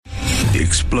The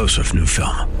explosive new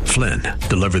film, Flynn,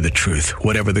 deliver the truth,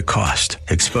 whatever the cost,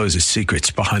 exposes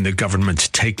secrets behind the government's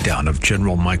takedown of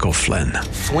General Michael Flynn.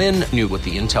 Flynn knew what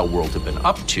the intel world had been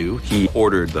up to. He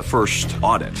ordered the first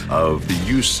audit of the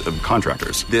use of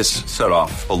contractors. This set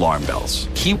off alarm bells.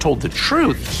 He told the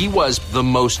truth. He was the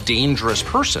most dangerous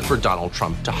person for Donald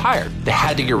Trump to hire. They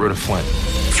had to get rid of Flynn.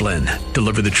 Flynn,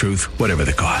 deliver the truth, whatever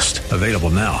the cost. Available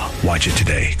now. Watch it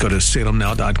today. Go to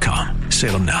salemnow.com.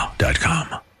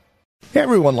 salemnow.com.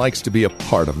 Everyone likes to be a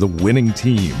part of the winning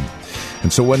team.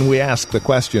 And so when we ask the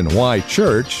question, why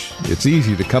church, it's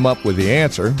easy to come up with the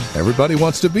answer. Everybody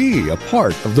wants to be a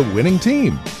part of the winning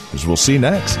team, as we'll see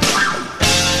next.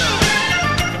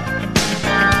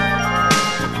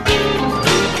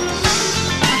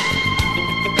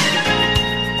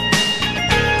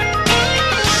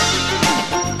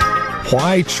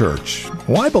 Why church?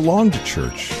 Why belong to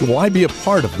church? Why be a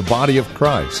part of the body of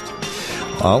Christ?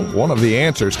 Well, one of the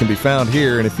answers can be found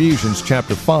here in Ephesians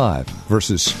chapter 5,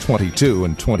 verses 22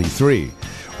 and 23,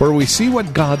 where we see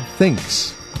what God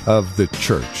thinks of the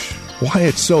church, why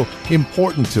it's so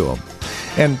important to Him.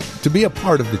 And to be a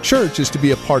part of the church is to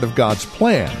be a part of God's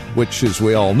plan, which, as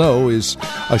we all know, is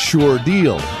a sure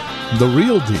deal, the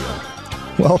real deal.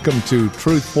 Welcome to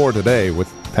Truth for Today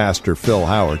with Pastor Phil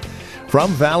Howard.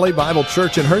 From Valley Bible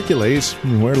Church in Hercules,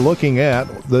 we're looking at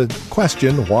the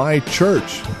question, why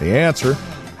church? The answer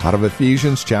out of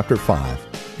Ephesians chapter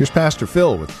 5. Here's Pastor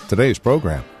Phil with today's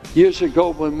program. Years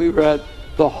ago when we were at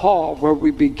the hall where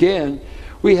we began,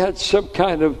 we had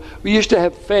we used to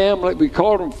have family, we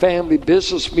called them family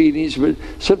business meetings, but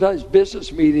sometimes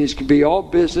business meetings can be all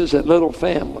business and little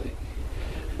family.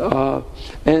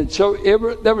 And so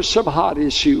there was some hot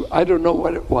issue. I don't know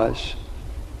what it was.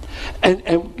 And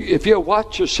if you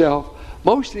watch yourself,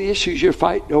 most of the issues you're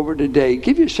fighting over today,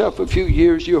 give yourself a few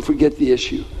years, you'll forget the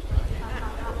issue.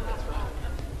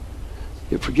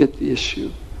 You'll forget the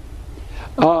issue.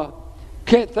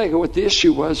 Can't think of what the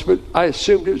issue was, but I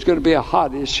assumed it was going to be a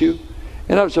hot issue.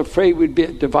 And I was afraid we'd be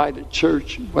a divided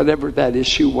church, whatever that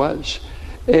issue was.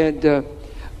 And that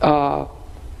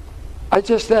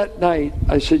night,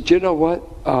 I said, you know what?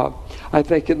 I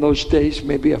think in those days,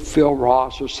 maybe a Phil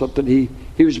Ross or something,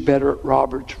 he was better at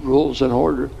Robert's Rules and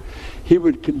Order. He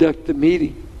would conduct the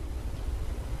meeting.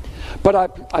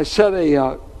 But I set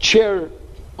a chair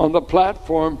on the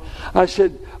platform. I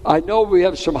said, I know we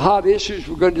have some hot issues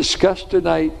we're going to discuss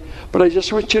tonight, but I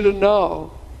just want you to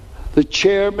know the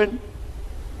chairman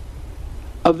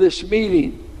of this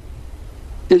meeting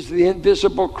is the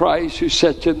invisible Christ who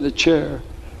sits in the chair.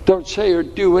 Don't say or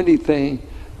do anything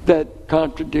that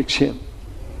contradicts him.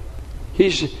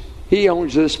 He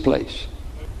owns this place.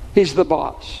 He's the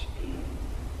boss.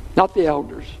 Not the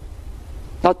elders.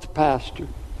 Not the pastor.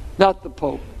 Not the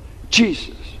pope.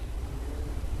 Jesus.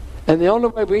 And the only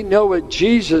way we know what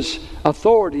Jesus'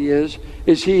 authority is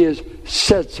he has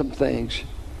said some things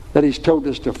that he's told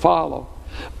us to follow.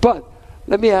 But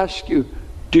let me ask you,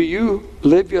 do you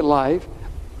live your life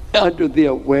under the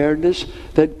awareness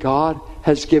that God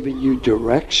has given you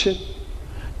direction,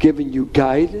 given you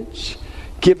guidance,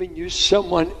 given you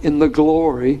someone in the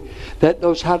glory that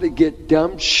knows how to get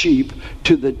dumb sheep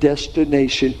to the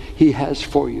destination He has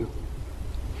for you?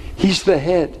 He's the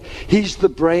head. He's the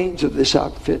brains of this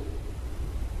outfit.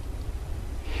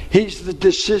 He's the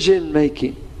decision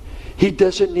making. He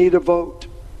doesn't need a vote.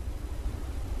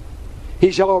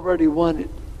 He's already won it.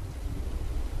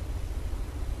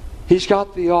 He's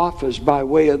got the office by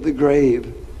way of the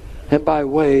grave and by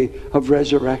way of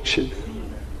resurrection.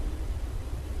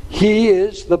 He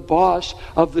is the boss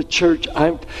of the church.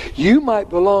 You might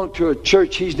belong to a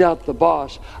church He's not the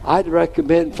boss. I'd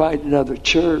recommend find another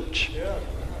church.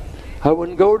 I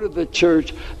wouldn't go to the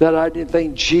church that I didn't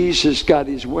think Jesus got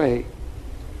His way.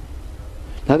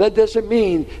 Now that doesn't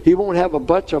mean He won't have a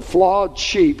bunch of flawed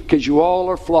sheep, because you all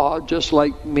are flawed just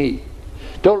like me.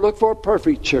 Don't look for a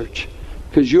perfect church,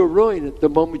 because you'll ruin it the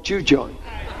moment you join.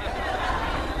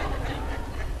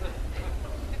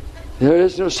 There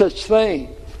is no such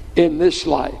thing in this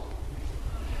life.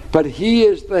 But He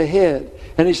is the head.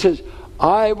 And He says,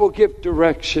 I will give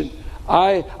direction.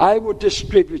 I will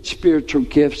distribute spiritual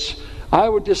gifts. I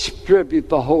will distribute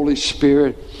the Holy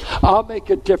Spirit. I'll make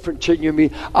a difference in your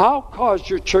meeting. I'll cause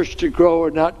your church to grow or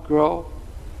not grow.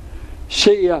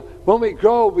 See, when we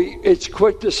grow, it's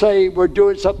quick to say we're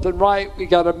doing something right. We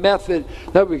got a method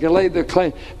that we can lay the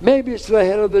claim. Maybe it's the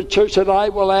head of the church that I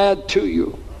will add to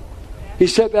you. He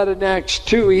said that in Acts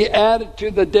 2. He added to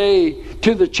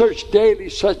the church daily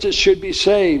such as should be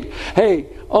saved. Hey,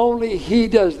 only He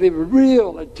does the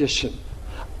real addition.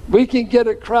 We can get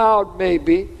a crowd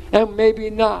maybe, and maybe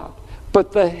not.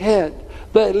 But the head,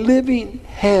 the living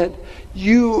head.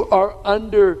 You are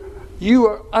under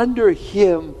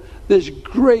Him. This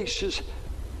gracious,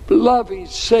 loving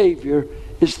Savior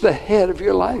is the head of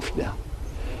your life now.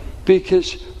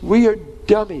 Because we are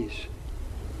dummies.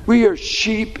 We are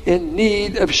sheep in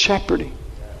need of shepherding.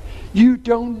 You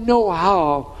don't know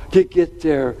how to get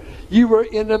there. You were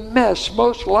in a mess,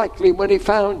 most likely, when He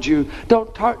found you.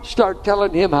 Don't start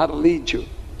telling Him how to lead you.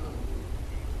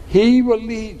 He will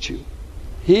lead you.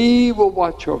 He will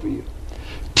watch over you.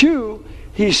 2,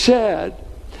 He said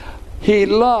He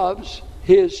loves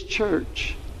His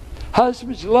church.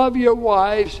 Husbands, love your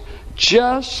wives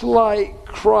just like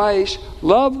Christ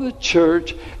loved the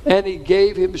church and He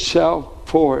gave Himself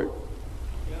for it.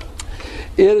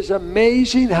 It is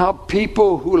amazing how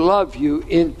people who love you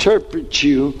interpret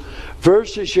you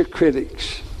versus your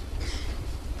critics.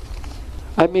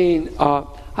 I mean, I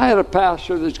had a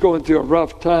pastor that's going through a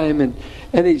rough time,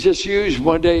 and he just used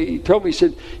one day, he told me, he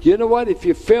said, you know what, if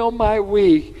you film my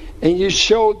week and you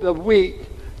show the week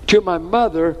to my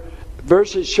mother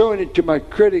versus showing it to my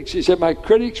critics, he said, my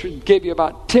critics would give you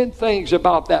about 10 things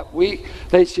about that week.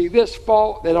 They see this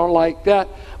fault, they don't like that.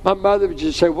 My mother would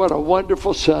just say, what a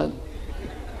wonderful son.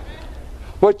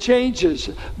 What changes?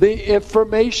 The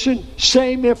information,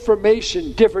 same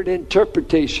information, different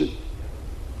interpretation.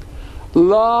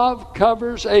 Love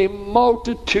covers a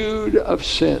multitude of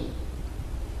sin.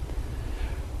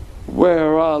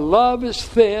 Where love is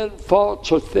thin,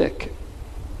 faults are thick.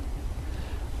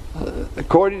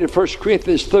 According to 1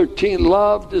 Corinthians 13,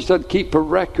 love does not keep a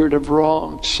record of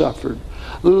wrongs suffered.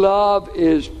 Love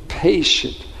is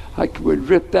patient. I would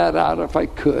rip that out if I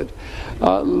could.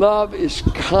 Love is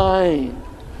kind.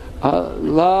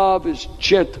 Love is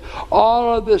gentle.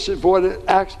 All of this is what it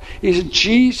acts. He said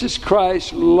Jesus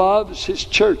Christ loves His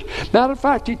church. Matter of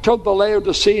fact, He told the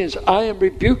Laodiceans, I am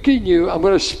rebuking you. I'm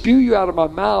going to spew you out of my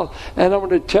mouth. And I'm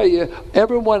going to tell you,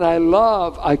 everyone I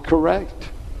love, I correct.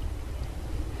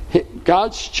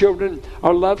 God's children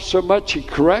are loved so much He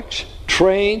corrects,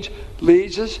 trains,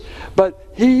 leads us.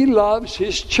 But He loves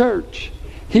His church.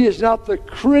 He is not the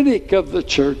critic of the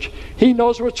church. He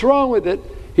knows what's wrong with it.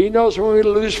 He knows when we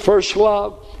lose first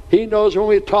love. He knows when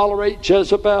we tolerate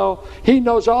Jezebel. He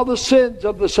knows all the sins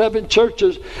of the 7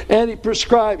 churches. And He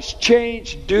prescribes,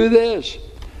 change, do this.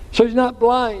 So He's not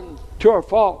blind to our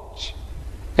faults.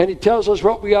 And He tells us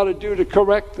what we ought to do to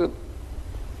correct them.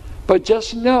 But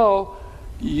just know,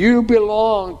 you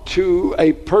belong to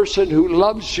a person who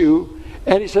loves you.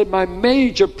 And He said, my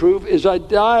major proof is I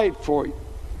died for you.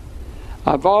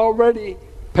 I've already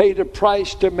paid a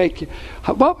price to make you.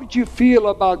 What would you feel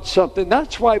about something?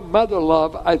 That's why mother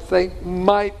love, I think,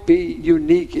 might be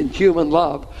unique in human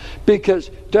love.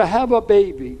 Because to have a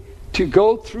baby, to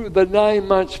go through the 9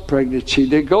 months pregnancy,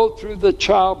 to go through the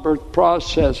childbirth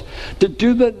process, to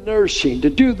do the nursing, to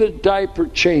do the diaper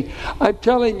change. I'm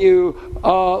telling you,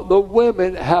 the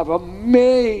women have a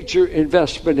major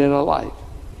investment in a life.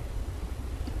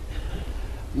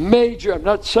 Major. I'm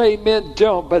not saying men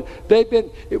don't, but they've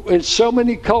been in so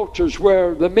many cultures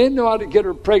where the men know how to get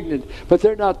her pregnant, but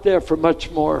they're not there for much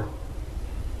more.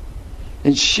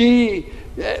 And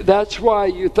that's why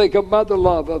you think of mother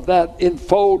love, of that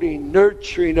enfolding,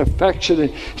 nurturing, affection.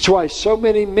 It's why so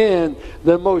many men,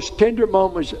 the most tender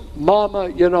moments,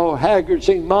 Mama, Haggard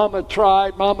sing, Mama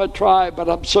tried, but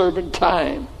I'm serving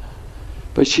time.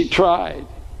 But she tried.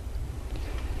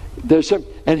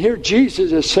 And here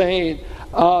Jesus is saying,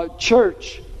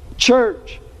 church.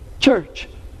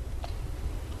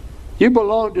 You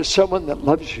belong to someone that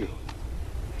loves you.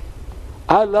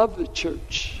 I love the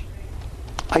church.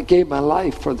 I gave my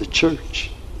life for the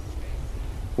church.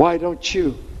 Why don't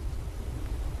you?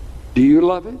 Do you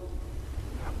love it?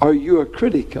 Are you a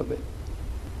critic of it?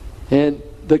 And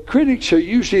the critics are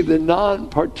usually the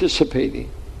non-participating.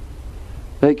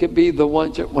 They can be the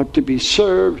ones that want to be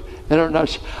served and are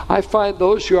not. I find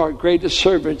those who are greatest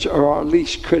servants are our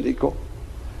least critical.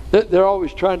 They're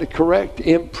always trying to correct,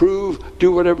 improve,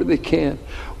 do whatever they can.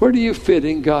 Where do you fit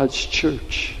in God's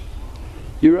church?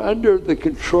 You're under the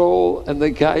control and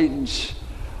the guidance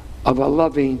of a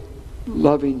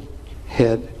loving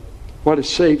head. What a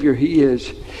Savior He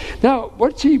is. Now,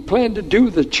 what's He plan to do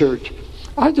with the church?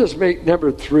 I just make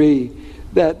number 3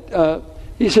 that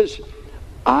He says,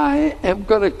 I am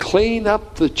going to clean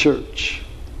up the church.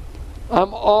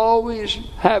 I'm always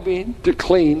having to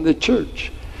clean the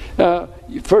church. 1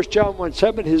 John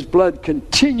 1:7, His blood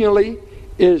continually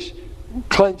is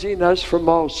cleansing us from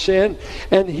all sin.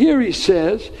 And here He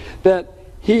says that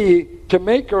to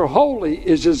make her holy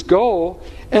is His goal,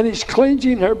 and He's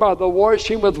cleansing her by the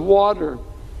washing with water.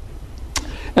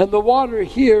 And the water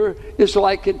here is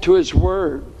likened to His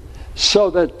Word, so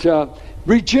that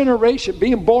regeneration,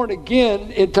 being born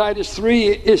again in Titus 3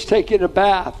 is taking a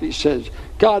bath, he says.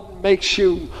 God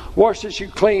washes you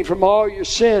clean from all your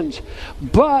sins.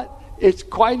 But it's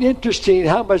quite interesting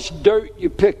how much dirt you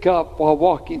pick up while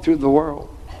walking through the world.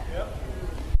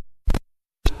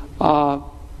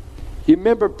 You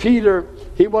remember Peter,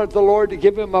 he wanted the Lord to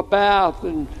give him a bath,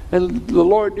 and the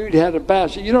Lord knew he had a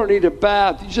bath. So you don't need a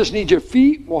bath, you just need your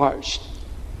feet washed.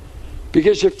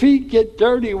 Because your feet get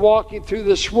dirty walking through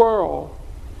this world.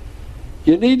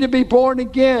 You need to be born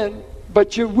again,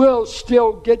 but you will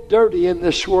still get dirty in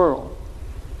this world.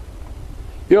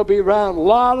 You'll be around a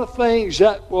lot of things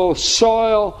that will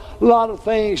soil, a lot of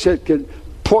things that can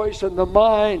poison the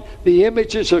mind. The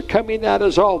images are coming at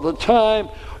us all the time.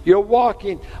 You're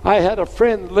walking. I had a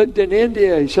friend who lived in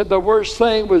India. He said the worst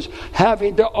thing was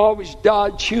having to always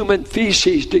dodge human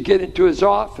feces to get into his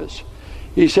office.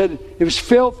 He said it was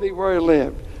filthy where he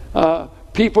lived.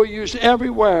 People used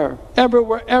everywhere,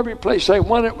 every place they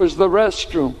wanted was the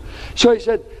restroom. So he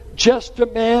said, just to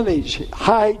manage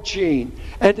hygiene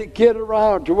and to get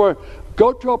around to where,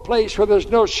 go to a place where there's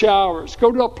no showers,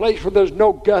 go to a place where there's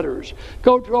no gutters,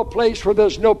 go to a place where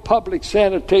there's no public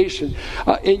sanitation.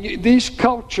 In these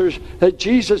cultures that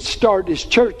Jesus started his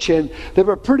church in, they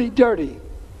were pretty dirty.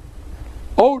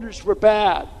 Odors were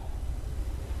bad.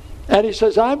 And he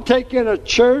says, I'm taking a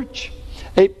church,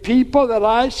 a people that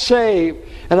I save,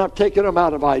 and I'm taking them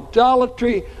out of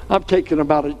idolatry. I'm taking them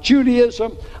out of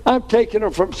Judaism. I'm taking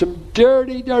them from some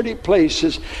dirty, dirty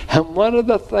places. And one of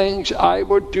the things I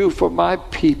will do for my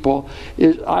people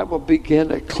is I will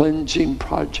begin a cleansing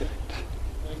project.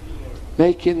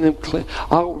 Making them clean.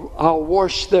 I'll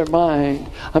wash their mind.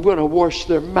 I'm going to wash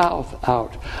their mouth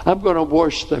out. I'm going to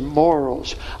wash their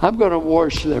morals. I'm going to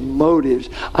wash their motives.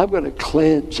 I'm going to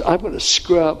cleanse. I'm going to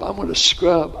scrub. I'm going to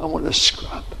scrub. I want to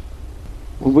scrub.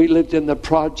 When we lived in the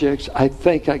projects, I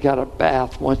think I got a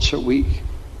bath once a week.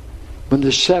 When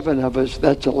there's 7 of us,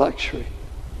 that's a luxury.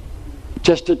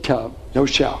 Just a tub, no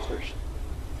showers.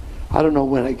 I don't know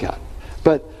when I got it.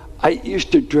 But I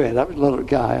used to dread. I was a little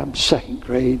guy. I'm 2nd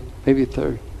grade, maybe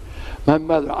 3rd. My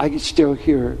mother, I could still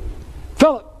hear her.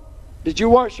 Philip, did you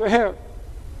wash your hair?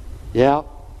 Yeah.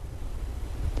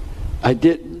 I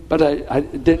didn't, but I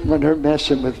didn't want her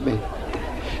messing with me.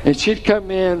 And she'd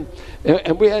come in,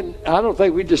 and I don't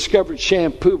think we discovered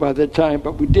shampoo by that time,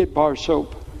 but we did bar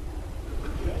soap.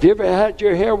 Have you ever had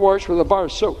your hair washed with a bar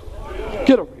of soap?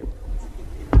 Get over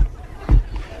here.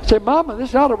 Say, Mama, this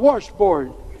is out of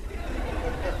washboard.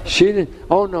 She didn't.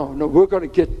 Oh, no, we're going to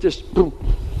get this. Boom.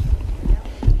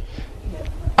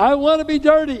 I want to be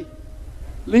dirty.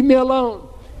 Leave me alone.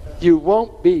 You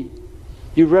won't be.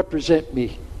 You represent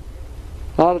me.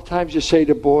 A lot of times you say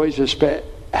to boys,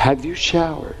 have you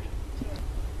showered?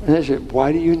 And they say,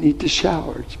 why do you need to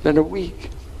shower? It's been a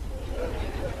week.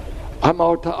 I'm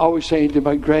always saying to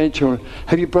my grandchildren,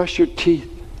 have you brushed your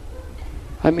teeth?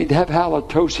 I mean, to have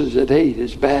halitosis at 8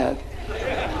 is bad.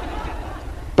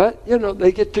 But,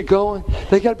 they get to go and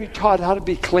they got to be taught how to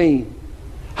be clean.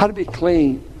 How to be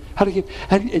clean.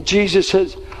 And Jesus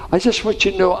says, I just want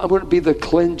you to know I'm going to be the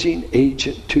cleansing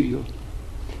agent to you.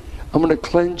 I'm going to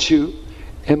cleanse you,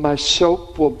 and my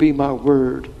soap will be my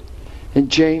word. And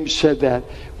James said that.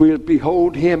 We'll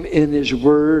behold him in his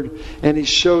word, and he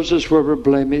shows us where we're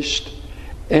blemished.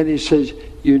 And he says,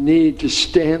 you need to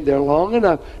stand there long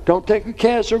enough. Don't take a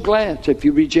casual glance. If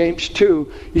you read James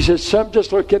 2, he says, some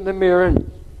just look in the mirror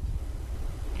and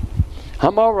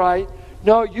I'm all right.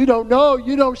 No, you don't know.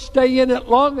 You don't stay in it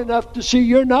long enough to see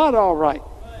you're not all right.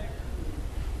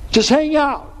 Just hang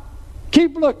out.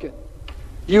 Keep looking.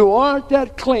 You aren't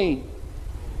that clean.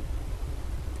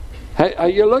 Are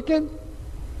you looking?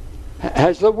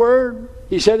 Has the word,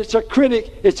 he said it's a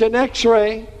critic. It's an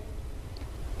x-ray.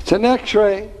 It's an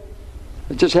x-ray.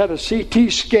 I just had a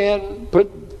CT scan,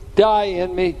 put dye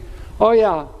in me. Oh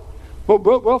yeah.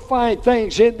 We'll find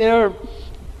things in there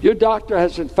your doctor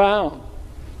hasn't found.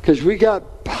 Because we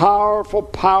got powerful,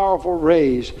 powerful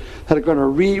rays that are going to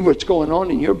read what's going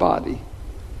on in your body.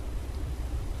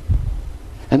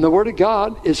 And the Word of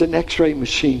God is an x-ray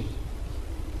machine.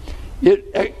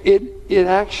 It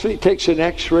actually takes an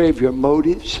x-ray of your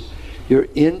motives, your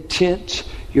intents,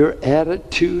 your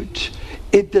attitudes.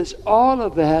 It does all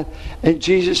of that. And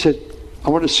Jesus said, I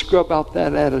want to scrub out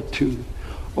that attitude.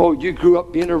 Oh, you grew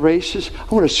up being a racist?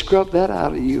 I want to scrub that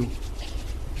out of you.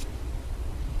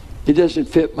 It doesn't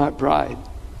fit my bride.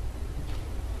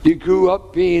 You grew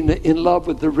up being in love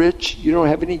with the rich. You don't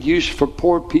have any use for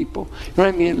poor people. You know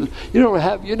what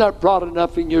I mean? You're not broad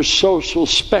enough in your social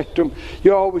spectrum.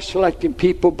 You're always selecting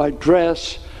people by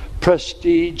dress,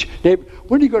 prestige, neighbor.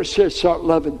 When are you going to start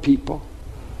loving people?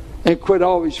 And quit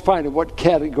always finding what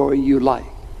category you like.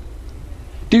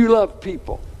 Do you love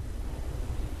people?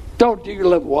 Do you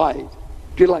love white?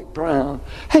 Do you like brown?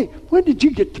 Hey, when did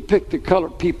you get to pick the color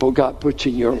people God puts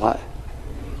in your life?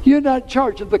 You're not in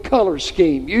charge of the color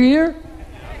scheme. You hear?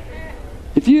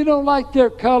 If you don't like their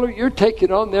color, you're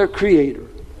taking on their creator.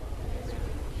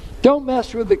 Don't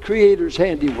mess with the creator's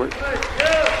handiwork.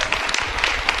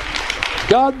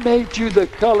 God made you the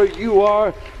color you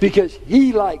are because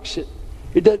He likes it.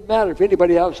 It doesn't matter if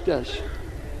anybody else does.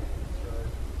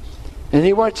 And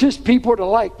He wants His people to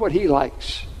like what He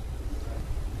likes.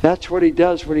 That's what He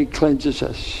does when He cleanses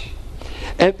us.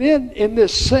 And then in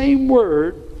this same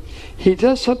word, He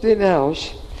does something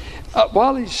else.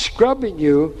 While He's scrubbing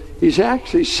you, He's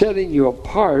actually setting you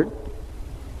apart.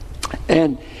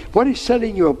 And what He's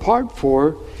setting you apart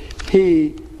for,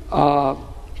 His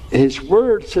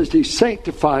word says He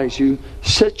sanctifies you,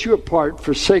 sets you apart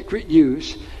for sacred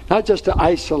use, not just to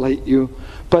isolate you,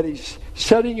 but He's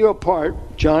setting you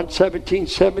apart. John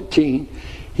 17:17.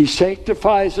 He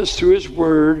sanctifies us through His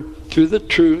word, through the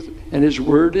truth, and His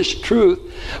word is truth.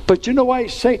 But you know why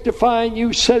He's sanctifying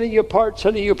you, setting you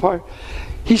apart?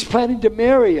 He's planning to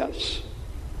marry us.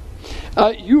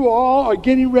 You all are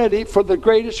getting ready for the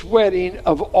greatest wedding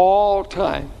of all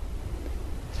time.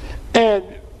 And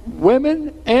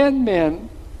women and men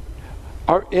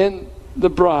are in the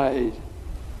bride.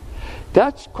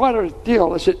 That's quite a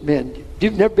deal, isn't it, men?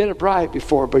 You've never been a bride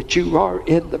before, but you are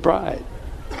in the bride.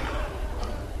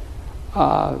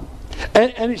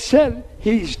 And He said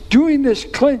He's doing this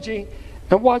cleansing.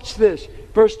 And watch this.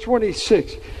 Verse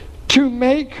 26. To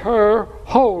make her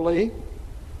holy,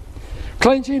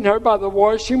 cleansing her by the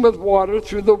washing with water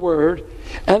through the word.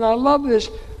 And I love this,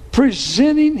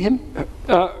 presenting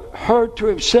her to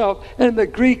Himself. And in the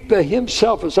Greek, the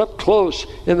Himself is up close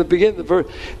in the beginning of the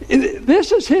verse.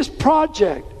 This is His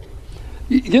project.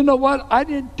 You know what? I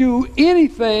didn't do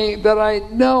anything that I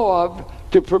know of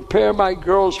to prepare my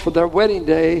girls for their wedding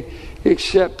day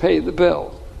except pay the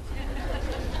bill.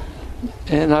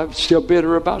 And I'm still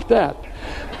bitter about that.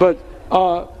 But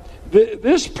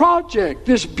this project,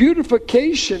 this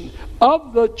beautification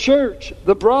of the church,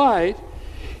 the bride,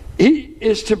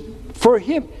 for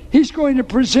Him. He's going to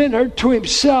present her to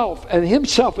Himself, and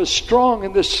Himself is strong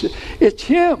in this. It's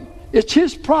Him. It's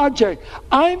His project.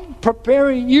 I'm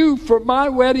preparing you for my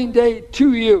wedding day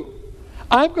to you.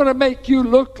 I'm going to make you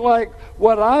look like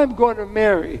what I'm going to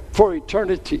marry for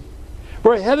eternity.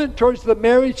 We're headed towards the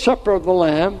marriage supper of the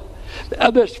Lamb.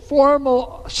 This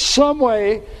formal, some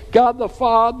way, God the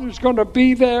Father is going to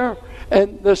be there,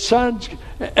 and the Son's,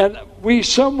 and we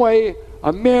some way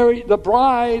are married, the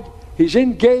bride. He's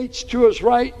engaged to us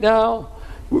right now.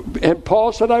 And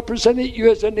Paul said, I presented you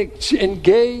as an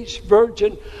engaged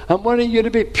virgin. I'm wanting you to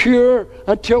be pure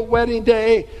until wedding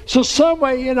day. So some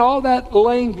way in all that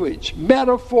language,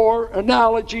 metaphor,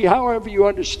 analogy, however you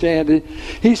understand it,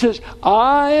 he says,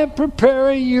 I am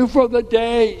preparing you for the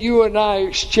day you and I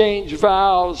exchange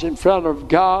vows in front of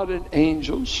God and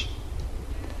angels.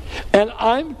 And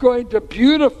I'm going to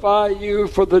beautify you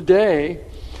for the day.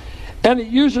 And he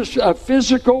uses a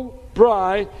physical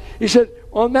bride. He said,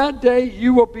 on that day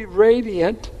you will be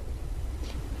radiant.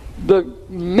 The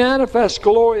manifest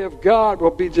glory of God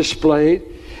will be displayed.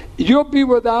 You'll be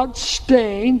without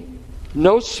stain,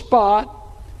 no spot,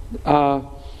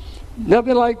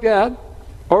 nothing like that,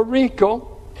 or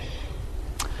wrinkle.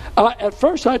 At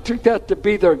first I took that to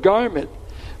be their garment.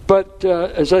 But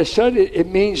as I said, it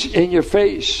means in your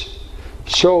face.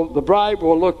 So the bride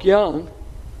will look young.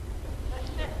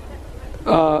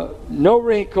 No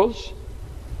wrinkles.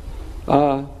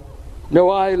 No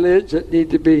eyelids that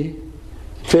need to be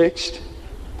fixed.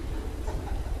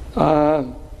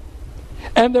 And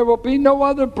there will be no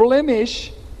other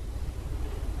blemish,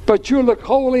 but you'll look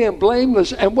holy and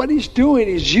blameless. And what he's doing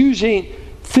is using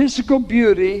physical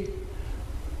beauty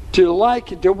to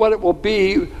liken to what it will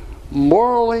be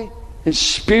morally and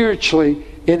spiritually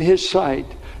in his sight.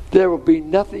 There will be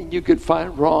nothing you could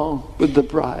find wrong with the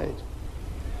bride.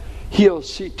 He'll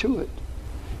see to it.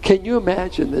 Can you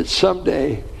imagine that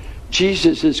someday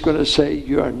Jesus is going to say,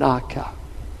 you're knockout.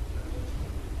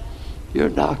 You're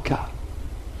knockout.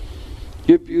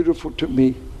 You're beautiful to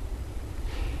me.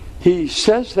 He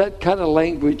says that kind of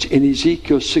language in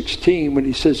Ezekiel 16 when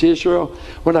he says, Israel,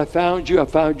 when I found you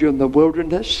in the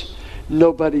wilderness.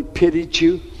 Nobody pitied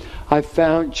you. I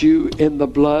found you in the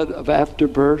blood of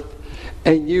afterbirth,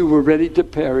 and you were ready to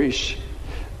perish.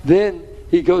 Then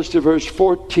he goes to verse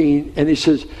 14 and he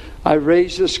says, I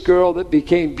raised this girl that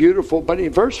became beautiful. But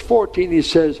in verse 14 he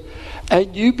says,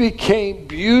 and you became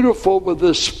beautiful with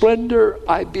the splendor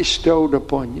I bestowed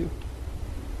upon you.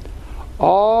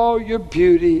 All your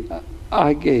beauty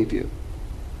I gave you.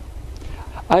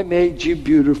 I made you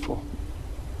beautiful.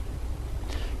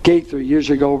 Gaither years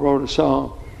ago wrote a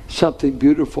song, something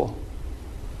beautiful,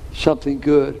 something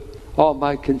good. All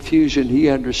my confusion he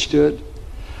understood.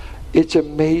 It's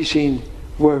amazing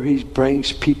where he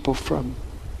brings people from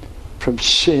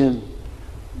sin,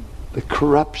 the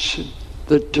corruption,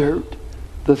 the dirt,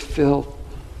 the filth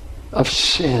of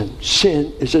sin.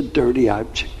 Sin is a dirty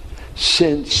object.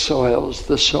 Sin soils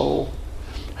the soul.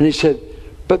 And he said,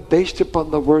 but based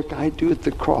upon the work I do at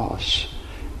the cross,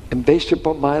 and based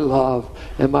upon my love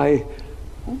and my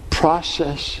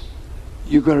process,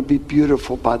 you're going to be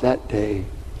beautiful by that day.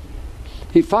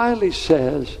 He finally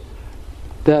says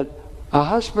that a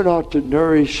husband ought to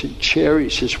nourish and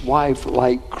cherish his wife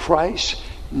like Christ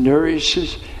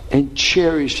nourishes and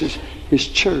cherishes his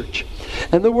church.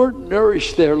 And the word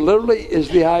nourish there literally is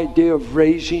the idea of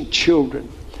raising children.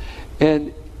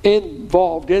 And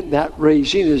involved in that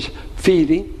raising is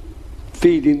feeding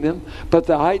them. But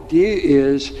the idea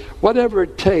is whatever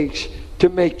it takes to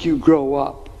make you grow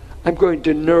up. I'm going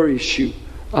to nourish you.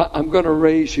 I'm going to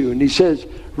raise you. And he says,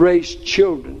 raise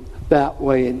children that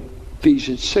way in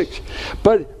Ephesians 6.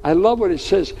 But I love what it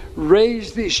says,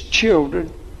 raise these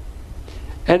children.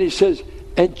 And he says,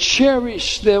 and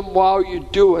cherish them while you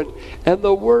do it. And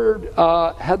the word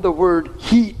had the word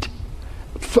heat,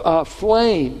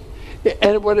 flame.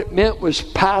 And what it meant was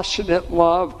passionate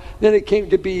love. Then it came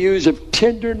to be used of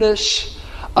tenderness,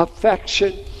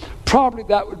 affection. Probably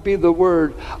that would be the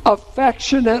word.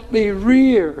 Affectionately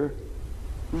rear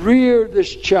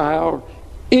this child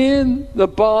in the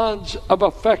bonds of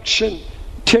affection,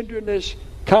 tenderness,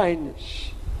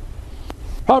 kindness.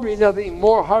 Probably nothing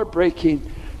more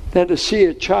heartbreaking than to see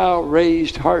a child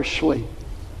raised harshly,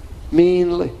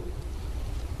 meanly,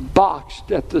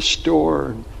 boxed at the store,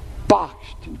 and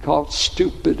boxed and called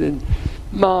stupid, and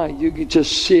you can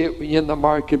just see it when you're in the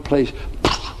marketplace.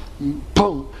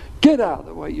 Boom, get out of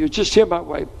the way, you're just in my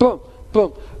way. Boom,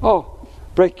 boom, oh,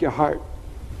 break your heart.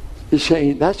 You're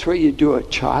saying that's what you do a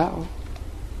child.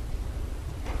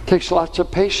 It takes lots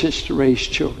of patience to raise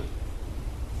children.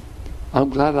 I'm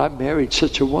glad I married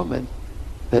such a woman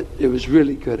that it was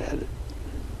really good at it.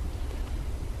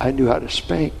 I knew how to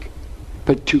spank,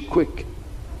 but too quick.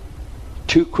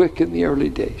 Too quick in the early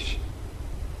days.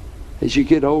 As you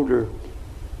get older,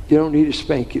 you don't need to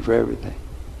spank you for everything.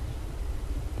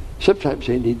 Sometimes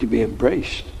they need to be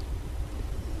embraced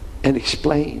and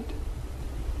explained.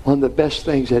 One of the best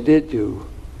things I did do,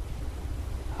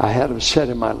 I had them sit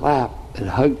in my lap and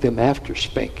hug them after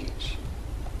spankings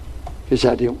because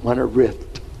I didn't want a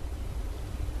rift.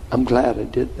 I'm glad I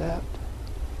did that.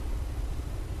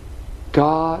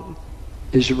 God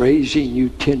is raising you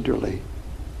tenderly,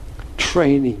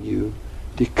 training you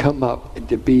to come up and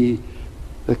to be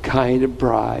the kind of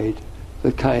bride,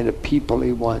 the kind of people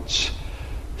he wants.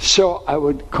 So I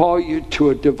would call you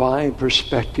to a divine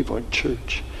perspective on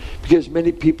church, because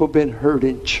many people have been hurt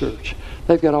in church.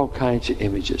 They've got all kinds of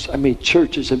images. I mean,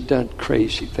 churches have done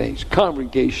crazy things.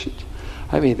 Congregations,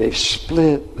 I mean, they've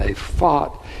split, they've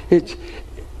fought.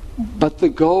 But the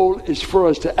goal is for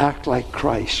us to act like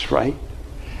Christ, right?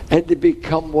 And to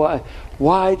become what?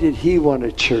 Why did he want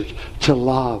a church? To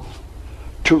love,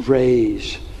 to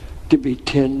raise, to be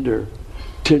tender,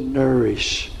 to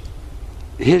nourish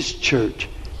his church.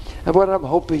 And what I'm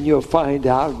hoping you'll find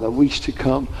out in the weeks to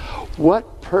come,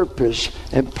 what purpose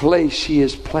and place he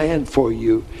has planned for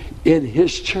you in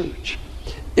his church.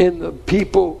 In the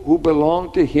people who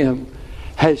belong to him,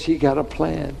 has he got a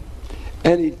plan?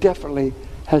 And he definitely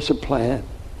has a plan.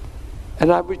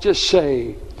 And I would just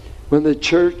say, when the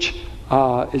church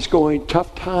is going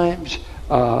tough times,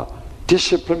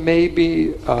 discipline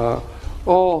maybe,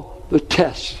 all the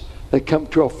tests that come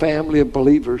to a family of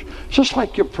believers, just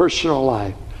like your personal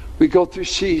life. We go through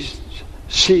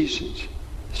seasons.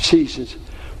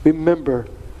 Remember,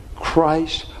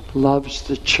 Christ loves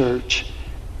the church,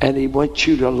 and he wants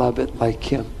you to love it like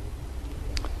him.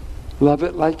 Love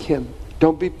it like him.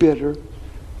 Don't be bitter.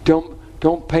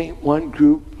 Don't paint one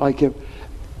group like him.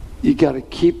 You got to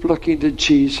keep looking to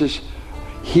Jesus.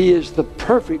 He is the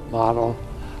perfect model.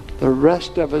 The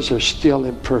rest of us are still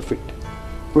imperfect.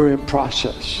 We're in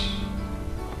process.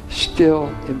 Still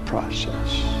in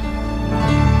process.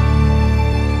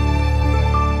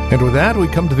 And with that, we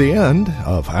come to the end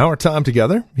of our time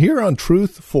together here on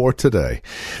Truth for Today,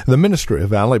 the ministry of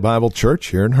Valley Bible Church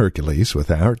here in Hercules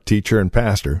with our teacher and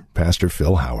pastor, Pastor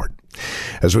Phil Howard.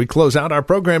 As we close out our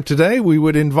program today, we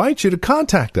would invite you to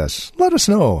contact us. Let us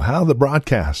know how the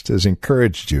broadcast has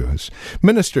encouraged you, has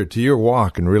ministered to your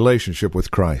walk and relationship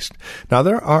with Christ. Now,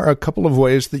 there are a couple of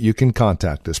ways that you can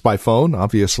contact us. By phone,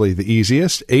 obviously the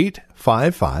easiest,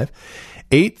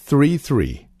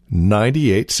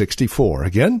 855-833-9864.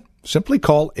 Again, simply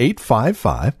call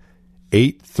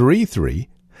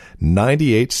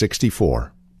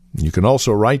 855-833-9864. You can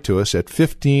also write to us at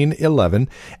 1511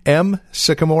 M.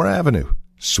 Sycamore Avenue,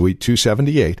 Suite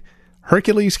 278,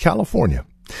 Hercules, California.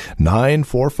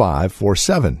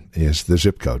 94547 is the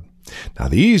zip code. Now,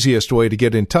 the easiest way to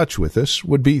get in touch with us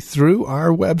would be through our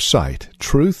website,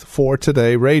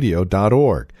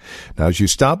 truthfortodayradio.org. Now, as you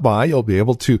stop by, you'll be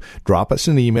able to drop us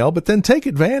an email, but then take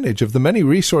advantage of the many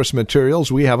resource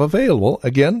materials we have available,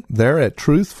 again, there at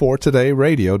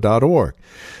truthfortodayradio.org.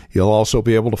 You'll also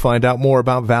be able to find out more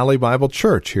about Valley Bible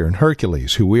Church here in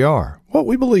Hercules, who we are, what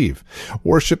we believe,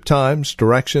 worship times,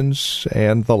 directions,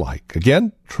 and the like.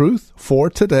 Again,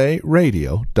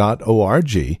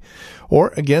 truthfortodayradio.org,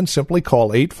 or again, simply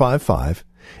call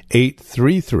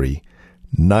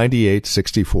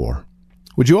 855-833-9864.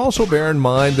 Would you also bear in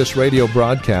mind this radio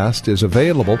broadcast is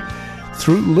available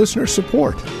through listener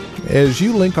support. As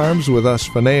you link arms with us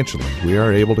financially, we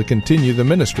are able to continue the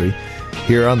ministry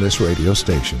here on this radio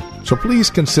station. So please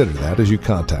consider that as you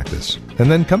contact us. And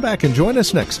then come back and join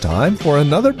us next time for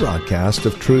another broadcast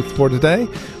of Truth for Today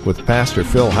with Pastor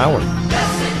Phil Howard.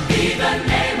 Blessed be the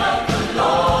name of the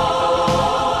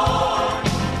Lord.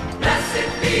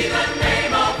 Blessed be the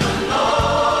name of the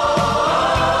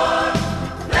Lord.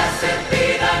 Blessed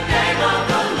be the name of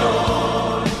the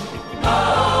Lord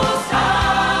Most High.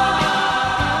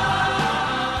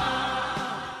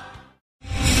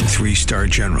 3-star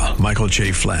General Michael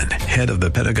J. Flynn, head of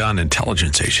the Pentagon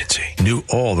Intelligence Agency, knew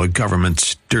all the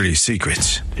government's dirty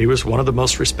secrets. He was one of the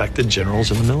most respected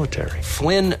generals in the military.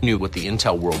 Flynn knew what the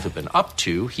intel world had been up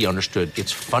to. He understood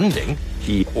its funding.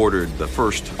 He ordered the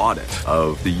first audit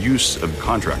of the use of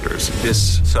contractors.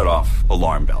 This set off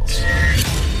alarm bells.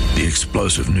 The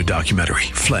explosive new documentary,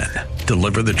 Flynn,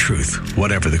 Deliver the Truth,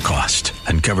 Whatever the Cost,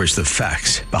 uncovers the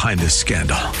facts behind this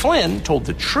scandal. Flynn told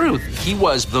the truth. He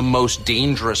was the most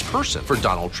dangerous person for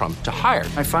Donald Trump to hire.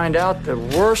 I find out the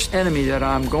worst enemy that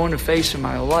I'm going to face in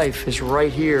my life is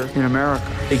right here in America.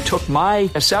 They took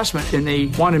my assessment and they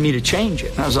wanted me to change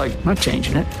it. And I was like, I'm not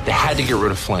changing it. They had to get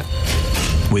rid of Flynn.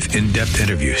 With in-depth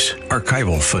interviews,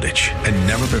 archival footage, and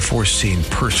never-before-seen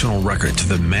personal records of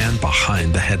the man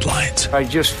behind the headlines. I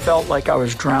just felt like I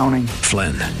was drowning.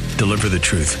 Flynn, Deliver the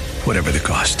Truth, Whatever the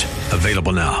Cost.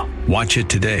 Available now. Watch it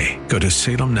today. Go to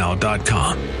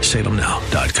salemnow.com.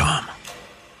 salemnow.com.